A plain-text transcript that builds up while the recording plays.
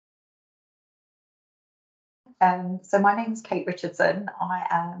So my name's Kate Richardson. I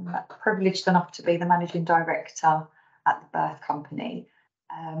am privileged enough to be the managing director at the birth company.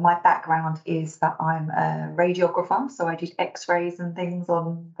 My background is that I'm a radiographer, so I did X-rays and things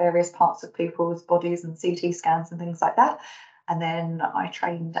on various parts of people's bodies and CT scans and things like that. And then I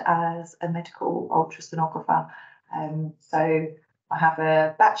trained as a medical ultrasonographer. So I have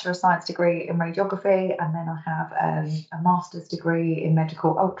a Bachelor of Science degree in radiography, and then I have a master's degree in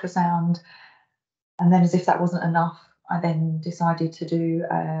medical ultrasound. And then, as if that wasn't enough, I then decided to do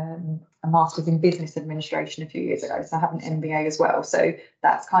a master's in business administration a few years ago. So I have an MBA as well. So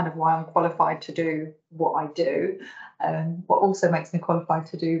that's kind of why I'm qualified to do what I do. What also makes me qualified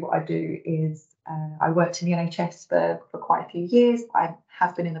to do what I do is I worked in the NHS for quite a few years. I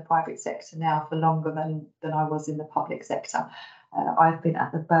have been in the private sector now for longer than I was in the public sector. I've been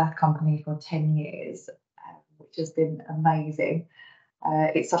at the birth company for 10 years, which has been amazing.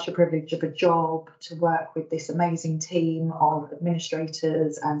 It's such a privilege of a job to work with this amazing team of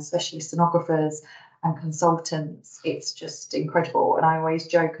administrators and specialist sonographers and consultants. It's just incredible. And I always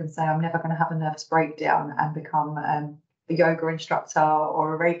joke and say I'm never going to have a nervous breakdown and become a yoga instructor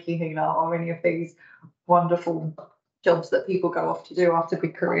or a Reiki healer or any of these wonderful jobs that people go off to do after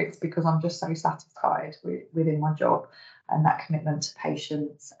big careers, because I'm just so satisfied within my job and that commitment to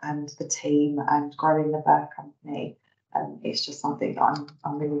patients and the team and growing the birth company. It's just something that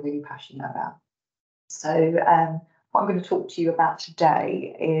I'm really, really passionate about. So what I'm going to talk to you about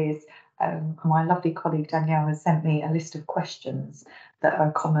today is my lovely colleague Danielle has sent me a list of questions that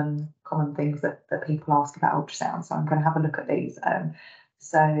are common things that people ask about ultrasound. So I'm going to have a look at these.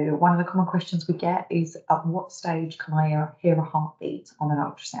 So one of the common questions we get is, at what stage can I hear a heartbeat on an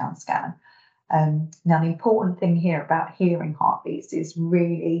ultrasound scan? Now, the important thing here about hearing heartbeats is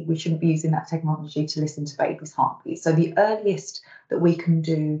really we shouldn't be using that technology to listen to baby's heartbeat. So the earliest that we can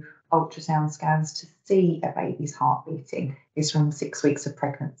do ultrasound scans to see a baby's heart beating is from 6 weeks of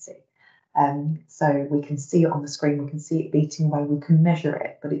pregnancy. So we can see it on the screen, we can see it beating away, we can measure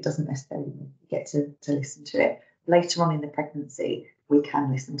it, but it doesn't necessarily get to listen to it. Later on in the pregnancy, we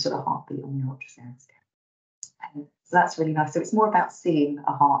can listen to the heartbeat on the ultrasound scan. So that's really nice. So it's more about seeing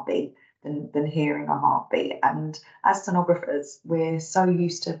a heartbeat than hearing a heartbeat. And as sonographers, we're so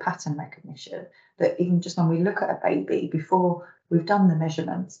used to pattern recognition that even just when we look at a baby, before we've done the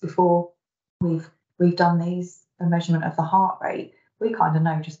measurements, before we've done the measurement of the heart rate, we kind of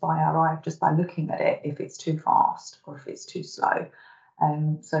know just by our eye, just by looking at it, if it's too fast or if it's too slow.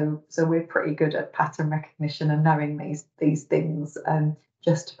 So we're pretty good at pattern recognition and knowing these things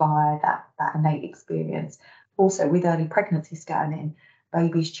just by that innate experience. Also, with early pregnancy scanning,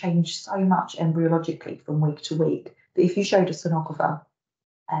 babies change so much embryologically from week to week that if you showed a sonographer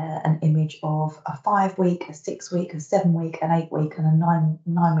an image of a 5 week, a 6 week, a 7 week, an 8 week, and a 9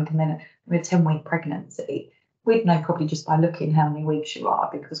 week, and then a 10 week pregnancy, we'd know probably just by looking how many weeks you are,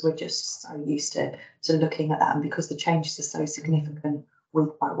 because we're just so used to looking at that, and because the changes are so significant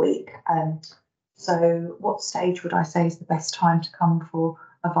week by week. So what stage would I say is the best time to come for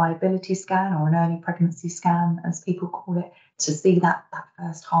a viability scan or an early pregnancy scan, as people call it, to see that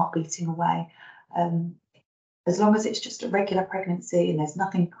first heart beating away? As long as it's just a regular pregnancy and there's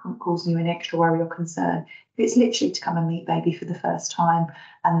nothing causing you an extra worry or concern, if it's literally to come and meet baby for the first time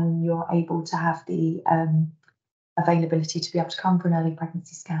and you're able to have the availability to be able to come for an early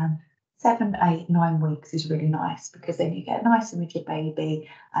pregnancy scan, 7, 8, 9 weeks is really nice, because then you get a nice image of baby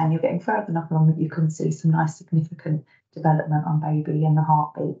and you're getting further enough along that you can see some nice significant development on baby and the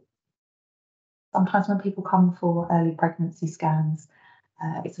heartbeat. Sometimes when people come for early pregnancy scans,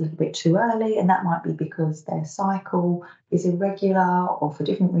 it's a little bit too early, and that might be because their cycle is irregular or for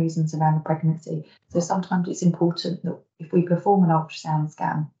different reasons around the pregnancy. So sometimes it's important that if we perform an ultrasound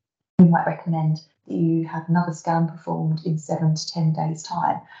scan, we might recommend that you have another scan performed in 7 to 10 days'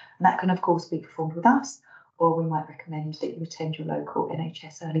 time. And that can, of course, be performed with us, or we might recommend that you attend your local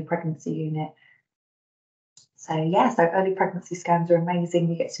NHS early pregnancy unit. So early pregnancy scans are amazing.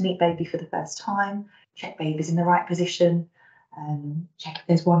 You get to meet baby for the first time, check baby's in the right position, check if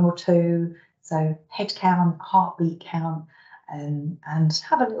there's 1 or 2. So head count, heartbeat count, and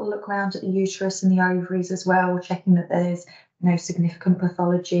have a little look around at the uterus and the ovaries as well, checking that there's no significant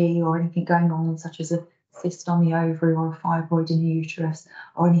pathology or anything going on, such as a cyst on the ovary or a fibroid in the uterus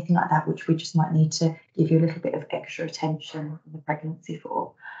or anything like that, which we just might need to give you a little bit of extra attention in the pregnancy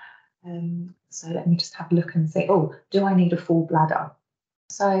for. So let me just have a look and say, do I need a full bladder?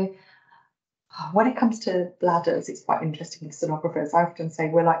 So when it comes to bladders, it's quite interesting with sonographers. I often say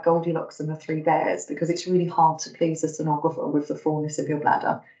we're like Goldilocks and the 3 bears, because it's really hard to please a sonographer with the fullness of your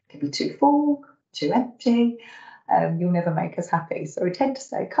bladder. It can be too full, too empty. you'll never make us happy. So I tend to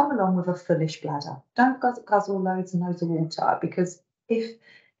say, come along with a fullish bladder. Don't guzzle loads and loads of water, because if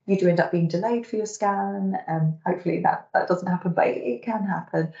you do end up being delayed for your scan, hopefully that doesn't happen, but it can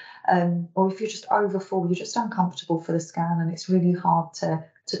happen. Or if you're just overfull, you're just uncomfortable for the scan and it's really hard to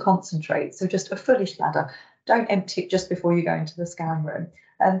concentrate. So just a fullish bladder. Don't empty it just before you go into the scan room.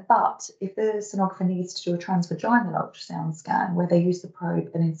 But if the sonographer needs to do a transvaginal ultrasound scan where they use the probe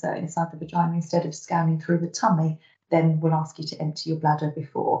and insert inside the vagina instead of scanning through the tummy, then we'll ask you to empty your bladder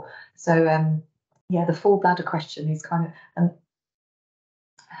before. So yeah, the full bladder question is kind of,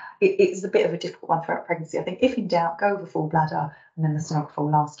 it's a bit of a difficult one throughout pregnancy. I think if in doubt, go with a full bladder, and then the sonographer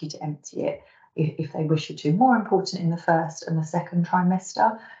will ask you to empty it if they wish you to. More important in the first and the second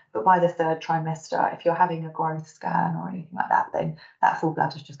trimester, but by the third trimester, if you're having a growth scan or anything like that, then that full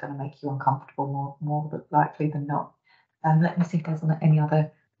bladder is just going to make you uncomfortable more likely than not. Let me see if there's any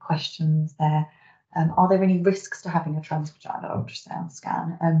other questions there. Are there any risks to having a transvaginal ultrasound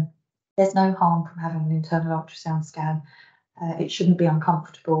scan? There's no harm from having an internal ultrasound scan. It shouldn't be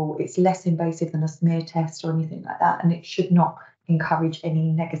uncomfortable. It's less invasive than a smear test or anything like that, and it should not encourage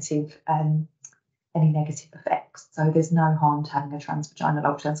any negative effects. So there's no harm to having a transvaginal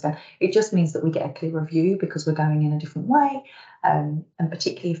ultrasound scan. It just means that we get a clearer view because we're going in a different way, and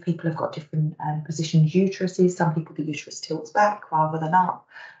particularly if people have got different positioned uteruses. Some people, the uterus tilts back rather than up.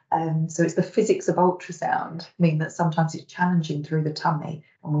 So it's the physics of ultrasound mean that sometimes it's challenging through the tummy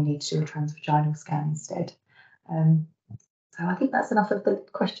and we need to do a transvaginal scan instead. So I think that's enough of the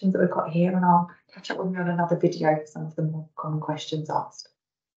questions that we've got here, and I'll catch up with you on another video for some of the more common questions asked.